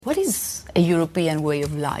What is a European way of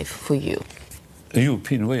life for you? A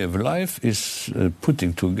European way of life is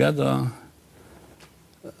putting together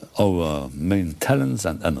our main talents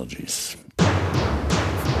and energies.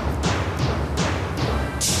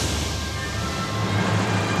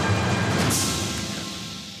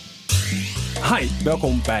 Hi,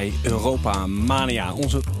 welkom bij Europamania,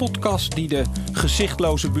 onze podcast die de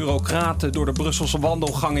gezichtloze bureaucraten door de Brusselse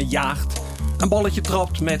wandelgangen jaagt, een balletje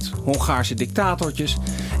trapt met Hongaarse dictatortjes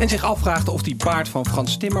en zich afvraagt of die baard van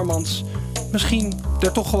Frans Timmermans misschien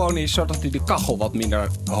er toch gewoon is, zodat hij de kachel wat minder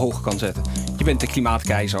hoog kan zetten. Je bent de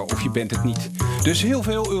klimaatkeizer of je bent het niet. Dus heel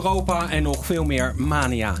veel Europa en nog veel meer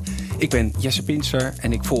mania. Ik ben Jesse Pinster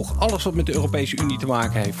en ik volg alles wat met de Europese Unie te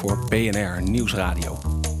maken heeft voor BNR Nieuwsradio.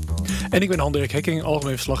 En ik ben Han Dirk Hekking,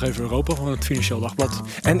 algemeen verslaggever Europa van het Financieel Dagblad.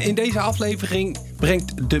 En in deze aflevering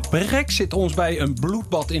brengt de Brexit ons bij een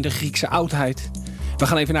bloedbad in de Griekse oudheid. We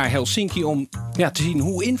gaan even naar Helsinki om te zien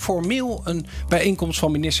hoe informeel een bijeenkomst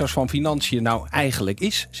van ministers van Financiën nou eigenlijk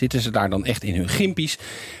is. Zitten ze daar dan echt in hun gimpies?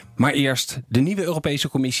 Maar eerst de nieuwe Europese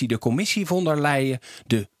Commissie, de Commissie Von der Leyen,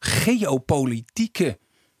 de geopolitieke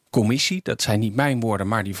commissie. Dat zijn niet mijn woorden,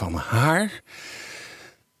 maar die van haar.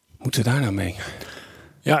 Moeten we daar nou mee?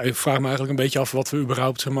 Ja, ik vraag me eigenlijk een beetje af wat we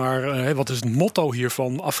überhaupt, wat is het motto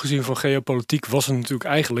hiervan? Afgezien van geopolitiek was het natuurlijk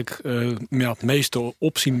eigenlijk het meeste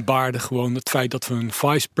opzienbaarde gewoon het feit dat we een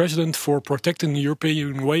Vice President for Protecting the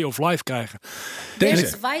European Way of Life krijgen. There is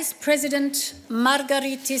Vice President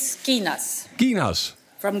Margaritis Kinas.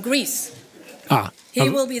 From Greece.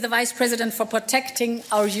 He will be the Vice President for Protecting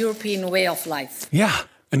our European Way of Life. Ja.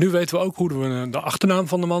 En nu weten we ook hoe we de achternaam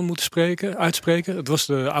van de man moeten uitspreken. Het was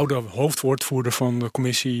de oude hoofdwoordvoerder van de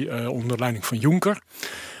commissie onder leiding van Juncker.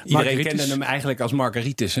 Iedereen kende hem eigenlijk als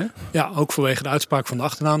Margaritis, hè? Ja, ook vanwege de uitspraak van de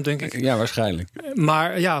achternaam, denk ik. Ja, waarschijnlijk.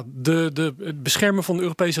 Maar ja, het beschermen van de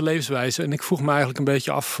Europese levenswijze. En ik vroeg me eigenlijk een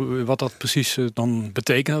beetje af wat dat precies dan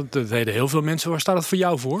betekent. Dat deden heel veel mensen. Waar staat het voor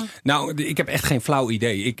jou voor? Nou, ik heb echt geen flauw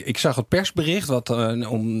idee. Ik zag het persbericht wat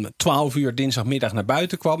om 12 uur dinsdagmiddag naar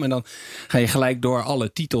buiten kwam. En dan ga je gelijk door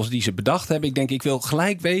alle titels die ze bedacht hebben. Ik wil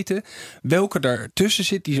gelijk weten welke er tussen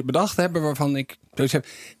zit die ze bedacht hebben. Waarvan ik zoiets heb,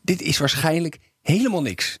 dit is waarschijnlijk helemaal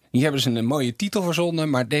niks. Hier hebben ze een mooie titel verzonnen,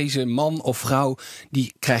 maar deze man of vrouw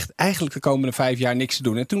die krijgt eigenlijk de komende 5 jaar niks te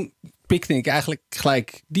doen. En toen pikte ik eigenlijk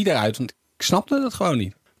gelijk die eruit, want ik snapte dat gewoon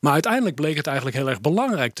niet. Maar uiteindelijk bleek het eigenlijk heel erg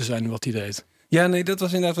belangrijk te zijn wat hij deed. Ja, nee, dat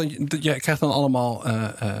was inderdaad. Want je krijgt dan allemaal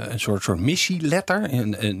een soort missieletter.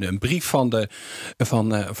 Een brief van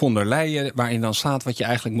Von der Leyen. Waarin dan staat wat je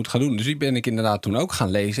eigenlijk moet gaan doen. Dus die ben ik inderdaad toen ook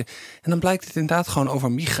gaan lezen. En dan blijkt het inderdaad gewoon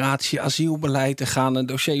over migratie, asielbeleid te gaan. Een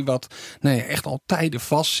dossier wat echt al tijden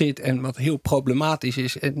vastzit. En wat heel problematisch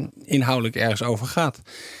is. En inhoudelijk ergens over gaat.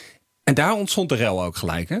 En daar ontstond de rel ook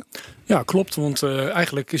gelijk, hè? Ja, klopt. Want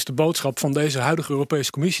eigenlijk is de boodschap van deze huidige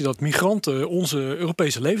Europese Commissie dat migranten onze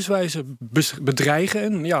Europese levenswijze bedreigen.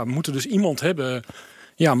 En ja, we moeten dus iemand hebben.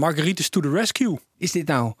 Ja, Margaritis to the rescue. Is dit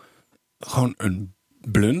nou gewoon een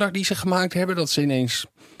blunder die ze gemaakt hebben? Dat ze ineens,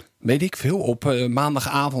 weet ik veel, op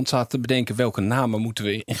maandagavond zaten te bedenken welke namen moeten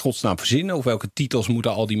we in godsnaam verzinnen? Of welke titels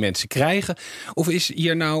moeten al die mensen krijgen? Of is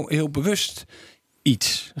hier nou heel bewust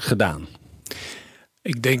iets gedaan?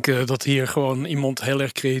 Ik denk dat hier gewoon iemand heel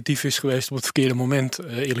erg creatief is geweest op het verkeerde moment,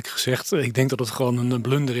 eerlijk gezegd. Ik denk dat het gewoon een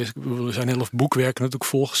blunder is. Er zijn heel veel boekwerken natuurlijk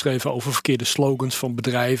volgeschreven over verkeerde slogans van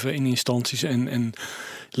bedrijven en instanties en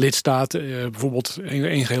lidstaten. Bijvoorbeeld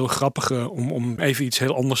een heel grappige, om even iets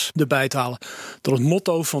heel anders erbij te halen. Dat het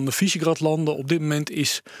motto van de Visegrad-landen op dit moment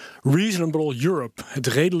is Reasonable Europe, het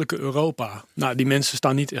redelijke Europa. Nou, die mensen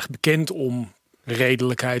staan niet echt bekend om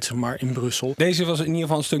redelijkheid, in Brussel. Deze was in ieder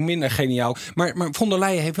geval een stuk minder geniaal. Maar Von der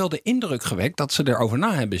Leyen heeft wel de indruk gewekt dat ze erover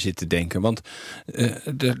na hebben zitten denken. Want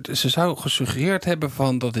ze zou gesuggereerd hebben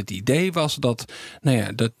van dat het idee was dat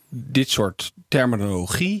dit soort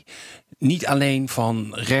terminologie niet alleen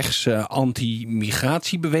van rechtse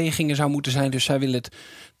anti-migratiebewegingen zou moeten zijn. Dus zij wil het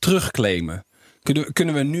terugclaimen.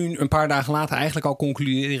 Kunnen we nu een paar dagen later eigenlijk al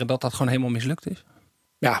concluderen dat dat gewoon helemaal mislukt is?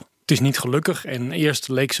 Ja. Het is niet gelukkig. En eerst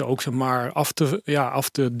leek ze ook af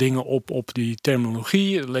te dingen op die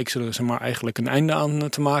terminologie. Leek ze eigenlijk een einde aan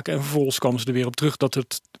te maken. En vervolgens kwam ze er weer op terug dat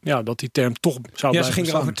die term toch zou blijven. Ja, ze ging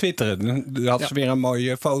erover twitteren. Dan had ze weer een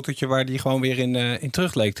mooi fotootje waar die gewoon weer in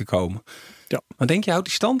terug leek te komen. Ja. Wat denk je, houdt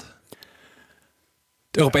die stand?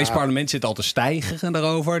 Het Europees Parlement zit al te stijgen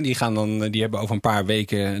daarover. Die hebben over een paar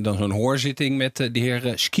weken dan zo'n hoorzitting met de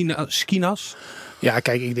heer Skinas. Ja,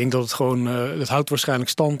 kijk, ik denk dat het gewoon, het houdt waarschijnlijk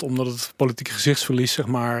stand, omdat het politieke gezichtsverlies,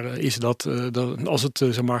 is dat als het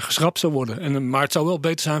geschrapt zou worden. Maar het zou wel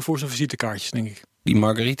beter zijn voor zijn visitekaartjes, denk ik. Die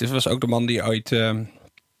Margaritis was ook de man die ooit de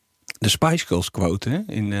Spice Girls quote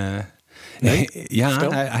Nee? Ja,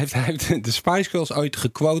 hij heeft de Spice Girls ooit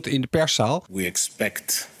gequote in de perszaal. We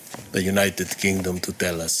expect the United Kingdom to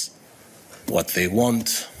tell us what they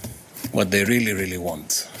want, what they really, really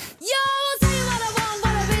want. Yo, I'll tell you what I want,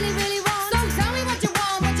 what I really, really want. Don't tell me what you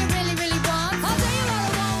want, what you really, really want. I'll tell you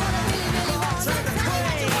what I want, what I really, really want. Don't tell me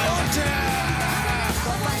what you want.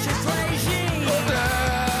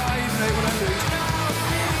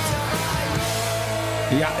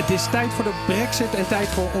 Ja, het is tijd voor de Brexit en tijd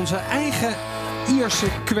voor onze eigen Ierse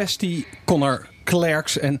kwestie, Conor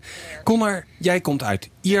Clerks. En Conor, jij komt uit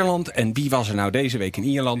Ierland. En wie was er nou deze week in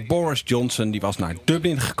Ierland? Boris Johnson, die was naar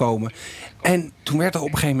Dublin gekomen. En toen werd er op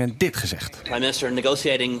een gegeven moment dit gezegd. Prime Minister,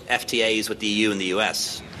 negotiating FTA's with the EU and the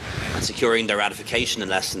US and securing their ratification in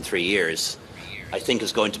less than 3 years, I think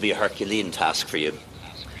is going to be a Herculean task for you.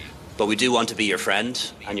 But we do want to be your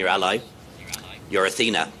friend and your ally, your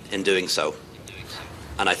Athena in doing so.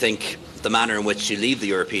 And I think the manner in which you leave the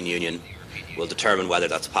European Union will determine whether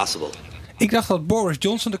that's possible. Ik dacht dat Boris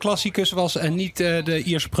Johnson de klassicus was en niet de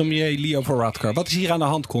Ierse premier Leo Varadkar. Wat is hier aan de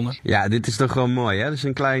hand, Conor? Ja, dit is toch wel mooi, hè? Dus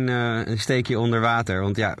een klein een steekje onder water.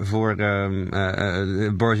 Want ja, voor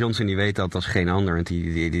Boris Johnson, die weet dat als geen ander. Want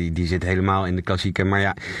die zit helemaal in de klassieke. Maar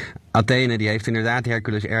ja, Athene, die heeft inderdaad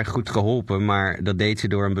Hercules erg goed geholpen. Maar dat deed ze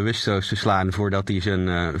door hem bewusteloos te slaan voordat hij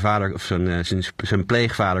zijn vader of zijn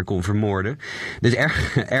pleegvader kon vermoorden. Dus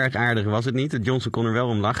erg aardig was het niet. Johnson kon er wel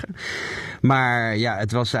om lachen. Maar ja,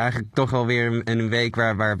 het was eigenlijk toch wel weer een week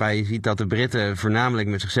waarbij je ziet dat de Britten voornamelijk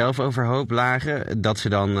met zichzelf overhoop lagen. Dat ze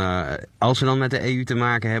dan, als ze dan met de EU te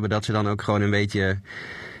maken hebben, dat ze dan ook gewoon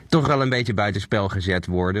toch wel een beetje buitenspel gezet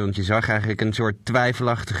worden. Want je zag eigenlijk een soort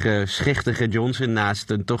twijfelachtige, schichtige Johnson naast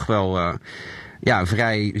een toch wel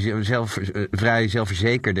vrij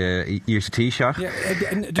zelfverzekerde Ierse Taoiseach. Ja,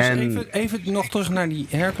 dus even nog terug naar die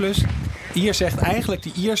Hercules. Hier zegt eigenlijk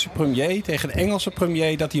de Ierse premier tegen de Engelse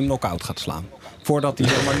premier dat hij hem knock-out gaat slaan. Voordat hij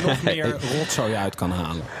er maar nog meer rotzooi uit kan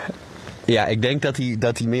halen. Ja, ik denk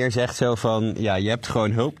dat hij meer zegt zo van, ja, je hebt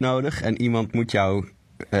gewoon hulp nodig en iemand moet jou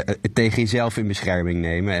tegen jezelf in bescherming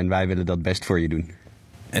nemen en wij willen dat best voor je doen.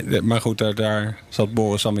 Maar goed, daar zat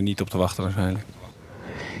Boris dan weer niet op te wachten waarschijnlijk.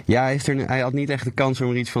 Ja, hij had niet echt de kans om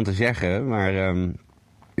er iets van te zeggen, maar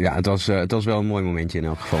ja, het was wel een mooi momentje in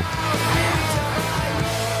elk geval.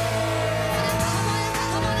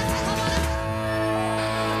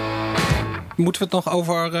 Moeten we het nog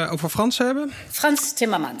over Frans hebben? Frans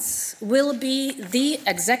Timmermans will be the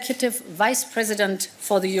executive vice president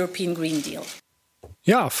for the European Green Deal.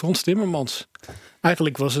 Ja, Frans Timmermans.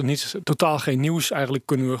 Eigenlijk was het totaal geen nieuws. Eigenlijk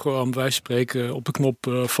kunnen we gewoon bij wijze van spreken op de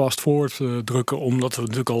knop fast forward drukken. Omdat we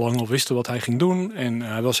natuurlijk al lang al wisten wat hij ging doen. En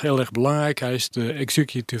hij was heel erg belangrijk. Hij is de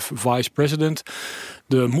executive vice president.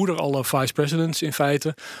 De moeder aller vice presidents in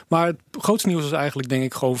feite. Maar het grootste nieuws was eigenlijk denk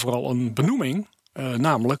ik gewoon vooral een benoeming.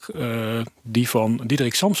 Namelijk die van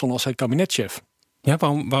Diederik Samson als zijn kabinetchef. Ja,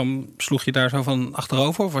 waarom sloeg je daar zo van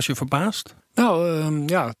achterover? Of was je verbaasd? Nou,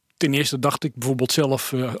 ja. Ten eerste dacht ik bijvoorbeeld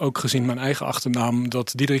zelf, ook gezien mijn eigen achternaam,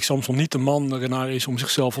 dat Diederik Samson niet de man ernaar is om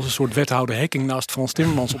zichzelf als een soort wethouder Hekking naast Frans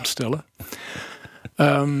Timmermans op te stellen.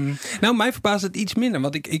 Nou, mij verbaast het iets minder.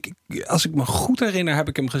 Want als ik me goed herinner, heb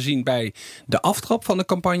ik hem gezien bij de aftrap van de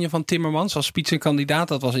campagne van Timmermans als spitsenkandidaat.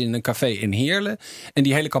 Dat was in een café in Heerlen. En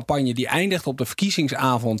die hele campagne die eindigt op de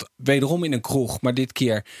verkiezingsavond wederom in een kroeg. Maar dit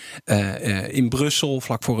keer in Brussel,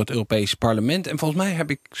 vlak voor het Europese parlement. En volgens mij heb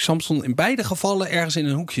ik Samson in beide gevallen ergens in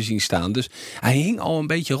een hoekje zien staan. Dus hij hing al een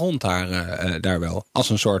beetje rond daar wel. Als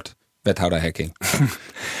een soort wethouder Hekking.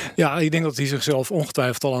 Ja, ik denk dat hij zichzelf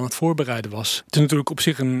ongetwijfeld al aan het voorbereiden was. Het is natuurlijk op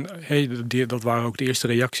zich dat waren ook de eerste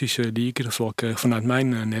reacties die ik in ieder geval kreeg vanuit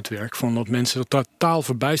mijn netwerk. Van dat mensen totaal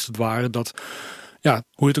verbijsterd waren dat, ja,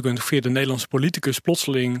 hoe je het ook kunt, de Nederlandse politicus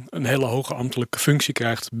plotseling een hele hoge ambtelijke functie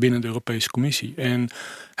krijgt binnen de Europese Commissie. En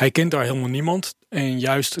hij kent daar helemaal niemand. En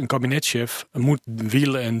juist een kabinetchef moet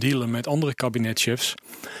wielen en dealen met andere kabinetchefs.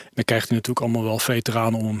 Dan krijgt hij natuurlijk allemaal wel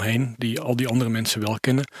veteranen om hem heen, die al die andere mensen wel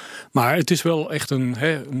kennen. Maar het is wel echt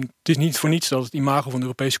het is niet voor niets dat het imago van de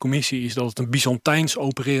Europese Commissie is dat het een Byzantijns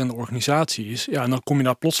opererende organisatie is. Ja, en dan kom je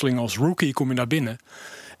daar plotseling als rookie naar binnen.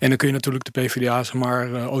 En dan kun je natuurlijk de PvdA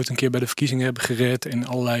ooit een keer bij de verkiezingen hebben gered en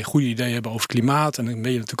allerlei goede ideeën hebben over klimaat. En dan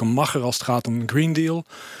ben je natuurlijk een magger als het gaat om een Green Deal.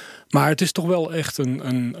 Maar het is toch wel echt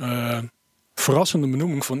een verrassende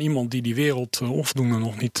benoeming van iemand die wereld onvoldoende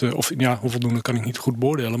nog niet, onvoldoende kan ik niet goed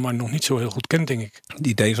beoordelen, maar nog niet zo heel goed kent, denk ik. Het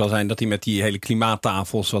idee zal zijn dat hij met die hele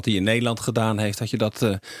klimaattafels, wat hij in Nederland gedaan heeft, dat je dat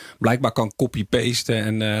blijkbaar kan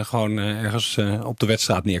copy-pasten en gewoon ergens op de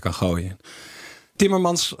wedstrijd neer kan gooien.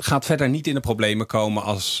 Timmermans gaat verder niet in de problemen komen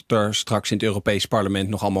als er straks in het Europees Parlement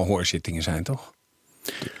nog allemaal hoorzittingen zijn, toch?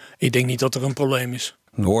 Ik denk niet dat er een probleem is.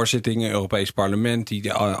 Een hoorzitting in het Europees Parlement,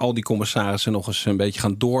 die al die commissarissen nog eens een beetje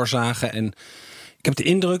gaan doorzagen. En ik heb de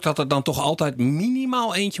indruk dat er dan toch altijd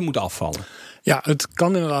minimaal eentje moet afvallen. Ja, het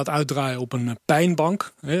kan inderdaad uitdraaien op een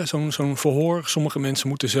pijnbank. Zo'n verhoor. Sommige mensen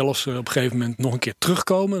moeten zelfs op een gegeven moment nog een keer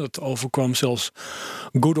terugkomen. Dat overkwam zelfs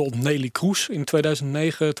good old Nelly Kroes in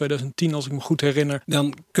 2009, 2010, als ik me goed herinner.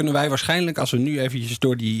 Dan kunnen wij waarschijnlijk, als we nu eventjes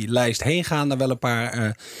door die lijst heen gaan, er wel een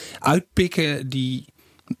paar uitpikken die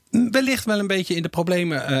wellicht wel een beetje in de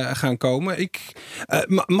problemen gaan komen.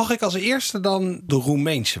 Mag ik als eerste dan de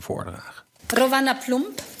Roemeense voordragen? Rovana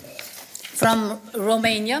Plumb from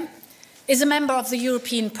Romania is a member of the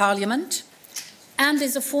European Parliament and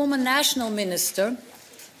is a former national minister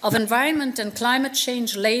of Environment and Climate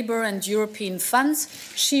Change, Labour and European Funds.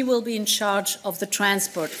 She will be in charge of the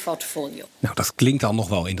transport portfolio. Nou, dat klinkt al nog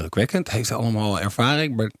wel indrukwekkend. Heeft allemaal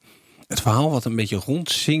ervaring, maar het verhaal wat een beetje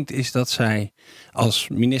rondzinkt is dat zij als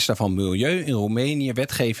minister van Milieu in Roemenië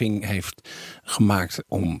wetgeving heeft gemaakt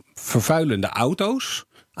om vervuilende auto's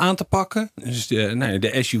aan te pakken. Dus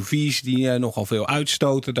de SUV's die nogal veel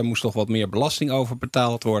uitstoten, daar moest toch wat meer belasting over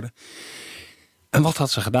betaald worden. En wat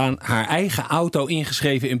had ze gedaan? Haar eigen auto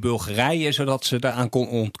ingeschreven in Bulgarije, zodat ze daaraan kon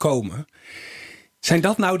ontkomen. Zijn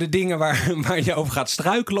dat nou de dingen waar je over gaat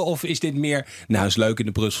struikelen? Of is dit meer, nou is leuk in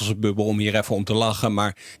de Brusselse bubbel om hier even om te lachen,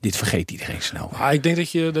 maar dit vergeet iedereen snel. Ik denk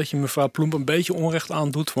dat je mevrouw Plumb een beetje onrecht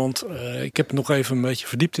aandoet. Want ik heb nog even een beetje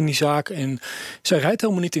verdiept in die zaak. En zij rijdt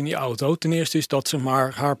helemaal niet in die auto. Ten eerste is dat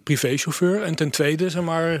haar privéchauffeur. En ten tweede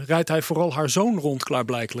rijdt hij vooral haar zoon rond,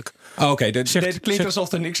 klaarblijkelijk. Oké, dit klinkt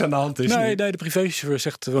alsof er niks aan de hand is. Nee, de privéchauffeur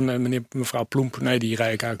zegt mevrouw Plumb, nee, die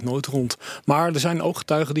rijd ik eigenlijk nooit rond. Maar er zijn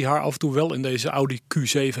ooggetuigen die haar af en toe wel in deze Audi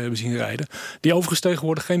Q7 hebben zien rijden. Die overigens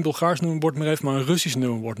tegenwoordig geen Bulgaars nummerbord meer heeft, maar een Russisch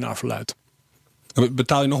nummerbord naar verluidt.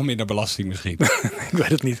 Betaal je nog minder belasting misschien? Ik weet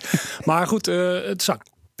het niet. Maar goed,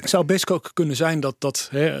 het zou best ook kunnen zijn dat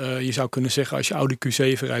je zou kunnen zeggen als je Audi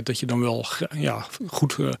Q7 rijdt, dat je dan wel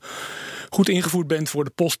goed ingevoerd bent voor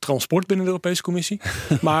de posttransport binnen de Europese Commissie.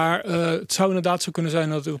 Maar het zou inderdaad zo kunnen zijn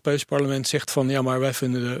dat het Europese parlement zegt van ja, maar wij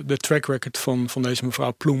vinden de track record van deze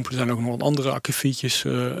mevrouw Plumb. Er zijn ook nog wat andere akkefietjes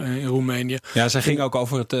in Roemenië. Ja, zij ging ook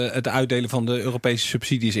over het uitdelen van de Europese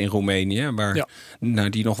subsidies in Roemenië, waar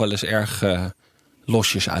die nog wel eens erg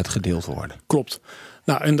losjes uitgedeeld worden. Klopt.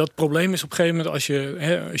 Nou, en dat probleem is op een gegeven moment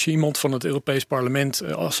als je iemand van het Europees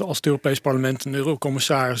Parlement, als het Europees Parlement een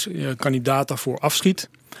eurocommissaris kandidaat daarvoor afschiet.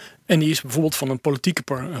 En die is bijvoorbeeld van een politieke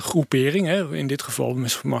groepering. In dit geval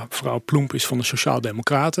mevrouw Plumb is van de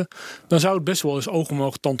Sociaaldemocraten. Dan zou het best wel eens oog om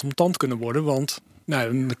oog, tand om tand kunnen worden. Want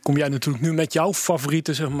dan kom jij natuurlijk nu met jouw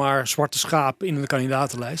favoriete, zwarte schaap in de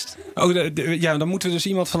kandidatenlijst. Dan moeten we dus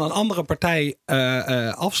iemand van een andere partij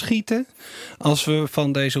afschieten. Als we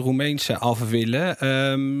van deze Roemeense af willen.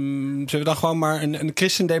 Zullen we dan gewoon maar een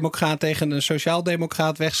christendemocraat tegen een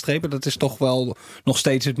sociaaldemocraat wegstrepen? Dat is toch wel nog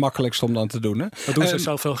steeds het makkelijkste om dan te doen. Hè? Dat doen ze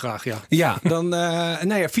zelf heel graag, ja. Ja, dan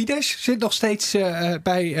Fidesz zit nog steeds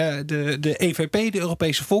bij de EVP, de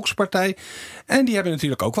Europese Volkspartij. En die hebben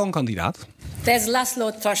natuurlijk ook wel een kandidaat. There's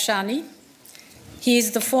Laszlo Tarsani. He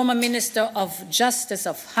is the former Minister of Justice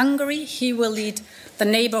of Hungary. He will lead the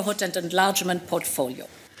Neighborhood and Enlargement portfolio.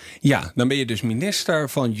 Ja, dan ben je dus minister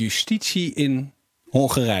van Justitie in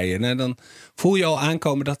Hongarije. Nou, dan voel je al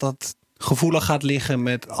aankomen dat gevoelig gaat liggen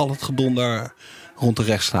met al het gedonder rond de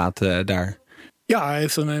rechtsstaat daar. Ja, hij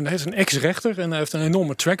heeft een ex-rechter en hij heeft een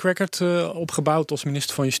enorme track record opgebouwd als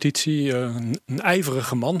minister van Justitie. Een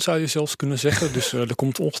ijverige man zou je zelfs kunnen zeggen. Dus er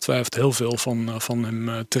komt ongetwijfeld heel veel van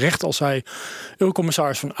hem terecht als hij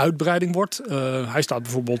eurocommissaris van uitbreiding wordt.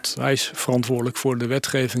 Hij is verantwoordelijk voor de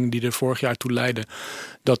wetgeving die er vorig jaar toe leidde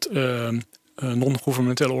dat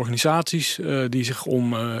non-gouvernementele organisaties die zich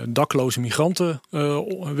om dakloze migranten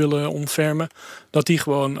willen ontfermen, dat die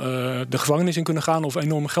gewoon de gevangenis in kunnen gaan of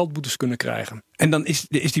enorme geldboetes kunnen krijgen. En dan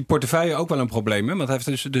is die portefeuille ook wel een probleem, hè? Want hij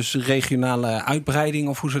heeft dus regionale uitbreiding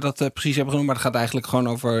of hoe ze dat precies hebben genoemd. Maar het gaat eigenlijk gewoon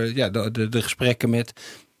over de gesprekken met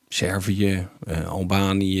Servië,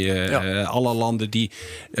 Albanië, alle landen die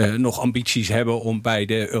nog ambities hebben om bij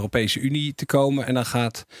de Europese Unie te komen. En dan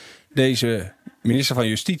gaat deze minister van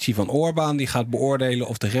Justitie van Orbán, die gaat beoordelen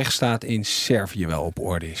of de rechtsstaat in Servië wel op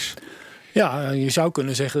orde is. Ja, je zou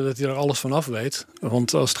kunnen zeggen dat hij er alles van af weet.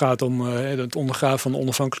 Want als het gaat om het ondergaan van de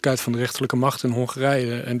onafhankelijkheid van de rechterlijke macht in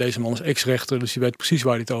Hongarije. En deze man is ex-rechter, dus hij weet precies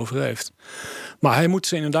waar hij het over heeft. Maar hij moet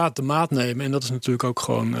ze inderdaad de maat nemen. En dat is natuurlijk ook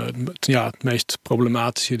gewoon het meest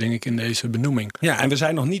problematische, denk ik, in deze benoeming. Ja, en we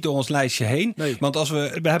zijn nog niet door ons lijstje heen. Nee. Want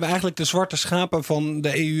we hebben eigenlijk de zwarte schapen van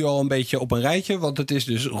de EU al een beetje op een rijtje. Want het is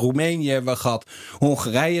dus Roemenië, we gehad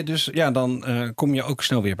Hongarije. Dus ja, dan kom je ook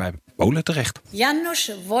snel weer bij Polen terecht. Janusz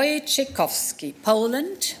Wojciechowski,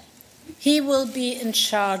 Poland. he will be in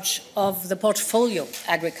charge of the portfolio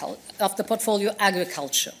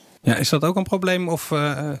agriculture. Ja, is dat ook een probleem of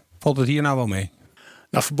valt het hier nou wel mee?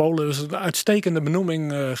 Nou, verboden is een uitstekende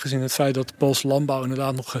benoeming gezien het feit dat de Poolse landbouw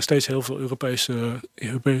inderdaad nog steeds heel veel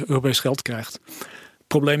Europees geld krijgt.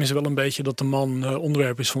 Het probleem is wel een beetje dat de man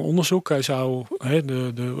onderwerp is van onderzoek. Hij zou,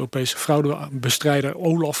 de Europese fraudebestrijder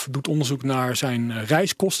Olaf doet onderzoek naar zijn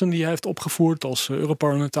reiskosten die hij heeft opgevoerd als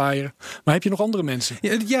Europarlementariër. Maar heb je nog andere mensen?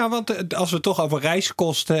 Ja, want als we het toch over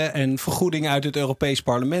reiskosten en vergoedingen uit het Europees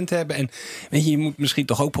Parlement hebben. En weet je moet misschien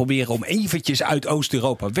toch ook proberen om eventjes uit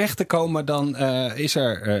Oost-Europa weg te komen. Dan is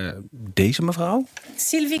er deze mevrouw.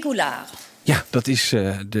 Sylvie Goulard. Ja, dat is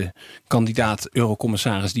de kandidaat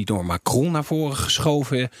eurocommissaris die door Macron naar voren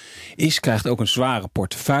geschoven is. Krijgt ook een zware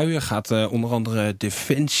portefeuille. Gaat onder andere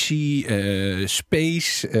defensie,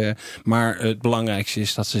 space. Maar het belangrijkste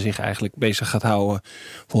is dat ze zich eigenlijk bezig gaat houden.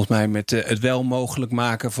 Volgens mij met het wel mogelijk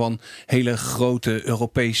maken van hele grote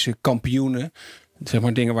Europese kampioenen. Zeg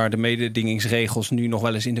maar dingen waar de mededingingsregels nu nog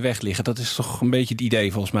wel eens in de weg liggen. Dat is toch een beetje het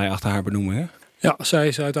idee volgens mij achter haar benoeming, hè? Ja, zij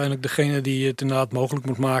is uiteindelijk degene die het inderdaad mogelijk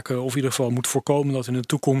moet maken, of in ieder geval moet voorkomen dat in de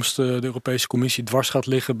toekomst de Europese Commissie dwars gaat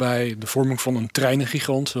liggen bij de vorming van een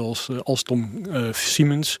treinengigant, zoals Alstom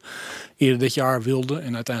Siemens eerder dit jaar wilde.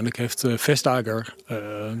 En uiteindelijk heeft Vestager,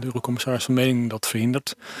 de eurocommissaris van Mening, dat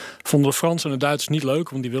verhinderd. Vonden de Fransen en de Duitsers niet leuk,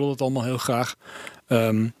 want die willen dat allemaal heel graag.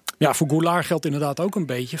 Voor Goulard geldt inderdaad ook een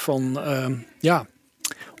beetje van,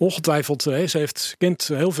 ongetwijfeld, ze kent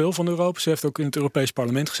heel veel van Europa. Ze heeft ook in het Europees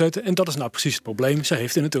Parlement gezeten. En dat is nou precies het probleem. Ze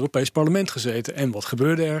heeft in het Europees Parlement gezeten. En wat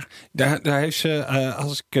gebeurde er? Daar heeft ze,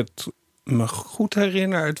 als ik het me goed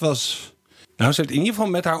herinner, het was... Nou, ze heeft in ieder geval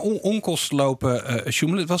met haar onkosten lopen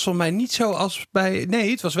sjoemelen. Het was volgens mij niet zo als bij...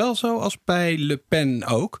 Nee, het was wel zo als bij Le Pen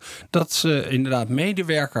ook. Dat ze inderdaad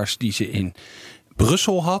medewerkers die ze in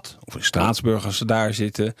Brussel had, of in Straatsburg als ze daar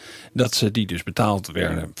zitten, dat ze die dus betaald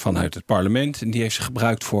werden vanuit het parlement. En die heeft ze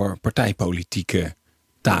gebruikt voor partijpolitieke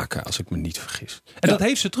taken, als ik me niet vergis. En dat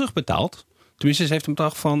heeft ze terugbetaald. Tenminste, ze heeft een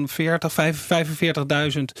bedrag van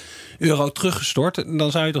 45.000 euro teruggestort. En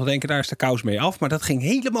dan zou je toch denken, daar is de kous mee af. Maar dat ging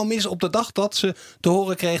helemaal mis op de dag dat ze te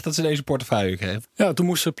horen kreeg dat ze deze portefeuille kreeg. Ja, toen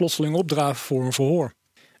moest ze plotseling opdraven voor een verhoor.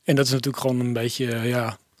 En dat is natuurlijk gewoon een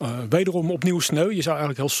beetje, wederom opnieuw sneu. Je zou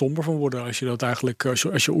eigenlijk heel somber van worden als je dat eigenlijk,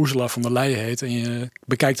 als je Ursula von der Leyen heet en je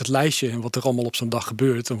bekijkt het lijstje en wat er allemaal op zo'n dag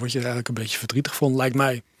gebeurt, dan word je er eigenlijk een beetje verdrietig van, lijkt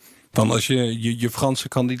mij. Van als je Franse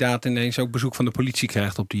kandidaat ineens ook bezoek van de politie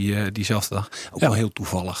krijgt op diezelfde dag. Ook wel heel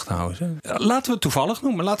toevallig trouwens. Hè? Laten we het toevallig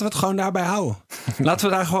noemen. Laten we het gewoon daarbij houden. Laten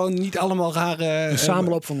we daar gewoon niet allemaal rare... Een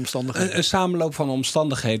samenloop van omstandigheden. Een samenloop van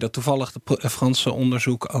omstandigheden. Dat toevallig de Franse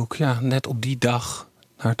onderzoek ook net op die dag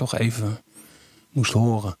daar toch even moest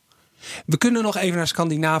horen. We kunnen nog even naar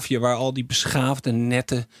Scandinavië, waar al die beschaafde,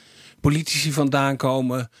 nette politici vandaan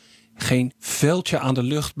komen. Geen veldje aan de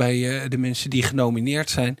lucht bij de mensen die genomineerd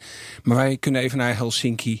zijn. Maar wij kunnen even naar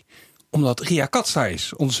Helsinki, omdat Ria Katz daar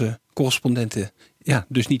is. Onze correspondente,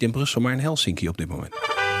 dus niet in Brussel, maar in Helsinki op dit moment.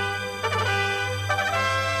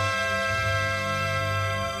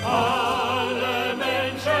 Alle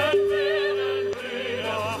mensen willen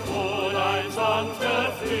brüder voor een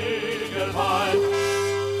sanfte Flügelwein.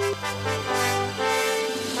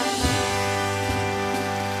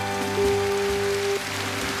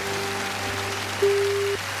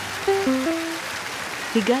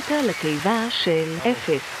 הגעת לתיבה של 0,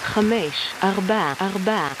 5, 4, 4,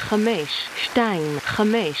 5, 2,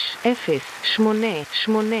 5, 0, 8,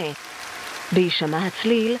 8. בהישמע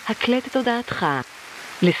הצליל, הקלט את הודעתך.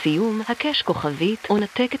 לסיום, הקש כוכבית או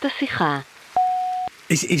נתק את השיחה.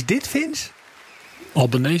 Is dit Fins?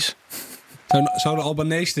 Albanese. Zou de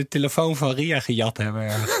Albanese de telefoon van Ria gejat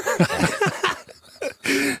hebben?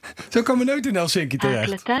 Zo kan me nooit in Helsinki terecht.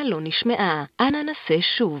 ההקלטה לא נשמעה. אנא נסה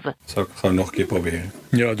שוב. Zal ik het gewoon nog een keer proberen?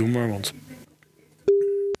 Ja, doe maar, want...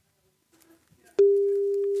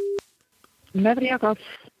 Met Ria Katz.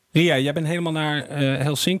 Ria, jij bent helemaal naar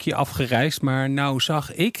Helsinki afgereisd. Maar nou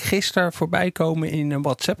zag ik gisteren voorbij komen in een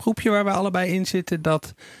WhatsApp-groepje waar we allebei in zitten,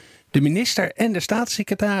 dat de minister en de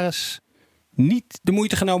staatssecretaris niet de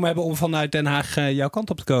moeite genomen hebben om vanuit Den Haag jouw kant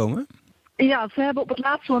op te komen. Ja, ze hebben op het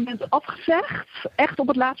laatste moment afgezegd. Echt op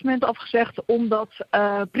het laatste moment afgezegd, omdat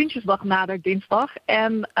Prinsjesdag nadert dinsdag.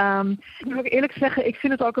 En ik moet ook eerlijk zeggen, ik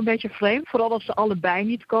vind het ook een beetje vreemd. Vooral als ze allebei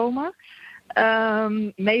niet komen.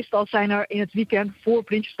 Meestal zijn er in het weekend voor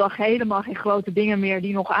Prinsjesdag helemaal geen grote dingen meer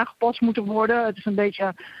die nog aangepast moeten worden. Het is een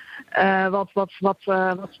beetje wat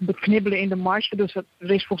beknibbelen in de marge. Dus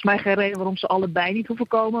er is volgens mij geen reden waarom ze allebei niet hoeven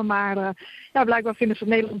komen. Maar blijkbaar vinden ze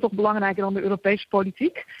Nederland toch belangrijker dan de Europese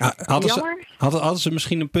politiek. Ja, hadden ze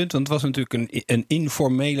misschien een punt? Want het was natuurlijk een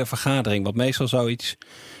informele vergadering. Wat meestal zoiets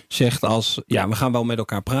zegt als, ja, we gaan wel met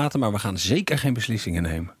elkaar praten, maar we gaan zeker geen beslissingen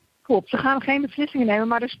nemen. Klopt, ze gaan geen beslissingen nemen,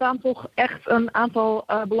 maar er staan toch echt een aantal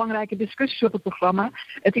belangrijke discussies op het programma.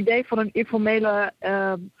 Het idee van een informele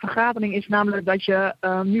vergadering is namelijk dat je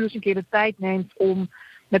nu eens een keer de tijd neemt om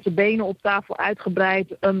met de benen op tafel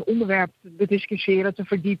uitgebreid een onderwerp te discussiëren, te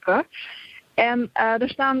verdiepen. En er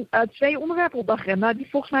staan 2 onderwerpen op de agenda die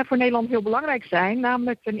volgens mij voor Nederland heel belangrijk zijn.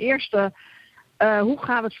 Namelijk ten eerste, hoe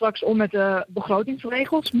gaan we straks om met de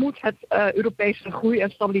begrotingsregels? Moet het Europese groei- en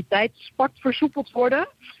stabiliteitspact versoepeld worden?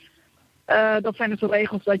 Dat zijn dus de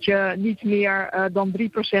regels dat je niet meer dan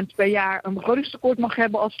 3% per jaar een begrotingstekort mag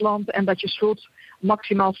hebben als land. En dat je schuld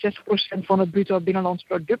maximaal 60% van het bruto binnenlands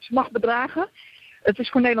product mag bedragen. Het is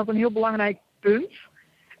voor Nederland een heel belangrijk punt.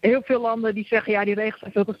 Heel veel landen die zeggen, ja, die regels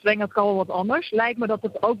zijn veel te streng, dat kan wel wat anders. Lijkt me dat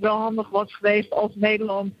het ook wel handig was geweest als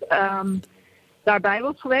Nederland daarbij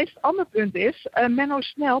was geweest. Ander punt is, Menno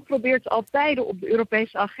Snel probeert al tijden op de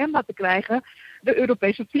Europese agenda te krijgen de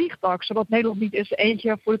Europese vliegtax, zodat Nederland niet eens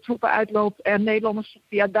eentje voor de troepen uitloopt en Nederlanders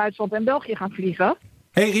via Duitsland en België gaan vliegen.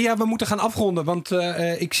 Hey Ria, we moeten gaan afronden, want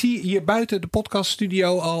ik zie hier buiten de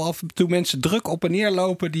podcaststudio al af en toe mensen druk op en neer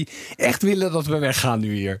lopen die echt willen dat we weggaan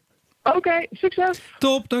nu hier. Oké, succes.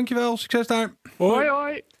 Top, dankjewel. Succes daar. Hoi,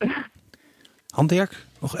 hoi. Han Dirk,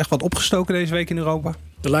 nog echt wat opgestoken deze week in Europa?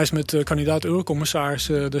 De lijst met kandidaat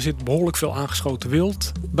eurocommissarissen, daar zit behoorlijk veel aangeschoten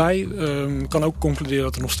wild bij. Kan ook concluderen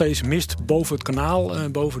dat er nog steeds mist boven het kanaal,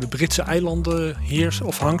 boven de Britse eilanden heerst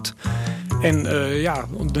of hangt. En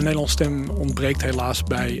de Nederlandse stem ontbreekt helaas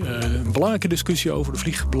bij een belangrijke discussie over de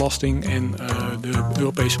vliegbelasting en de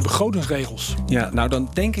Europese begrotingsregels. Ja, nou dan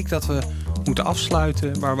denk ik dat we moeten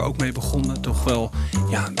afsluiten waar we ook mee begonnen. Toch wel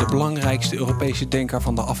de belangrijkste Europese denker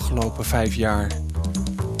van de afgelopen 5 jaar,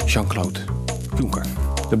 Jean-Claude Juncker.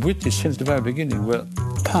 The British, since the very beginning, were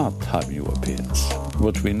part-time Europeans.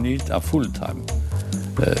 What we need are full-time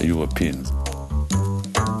Europeans.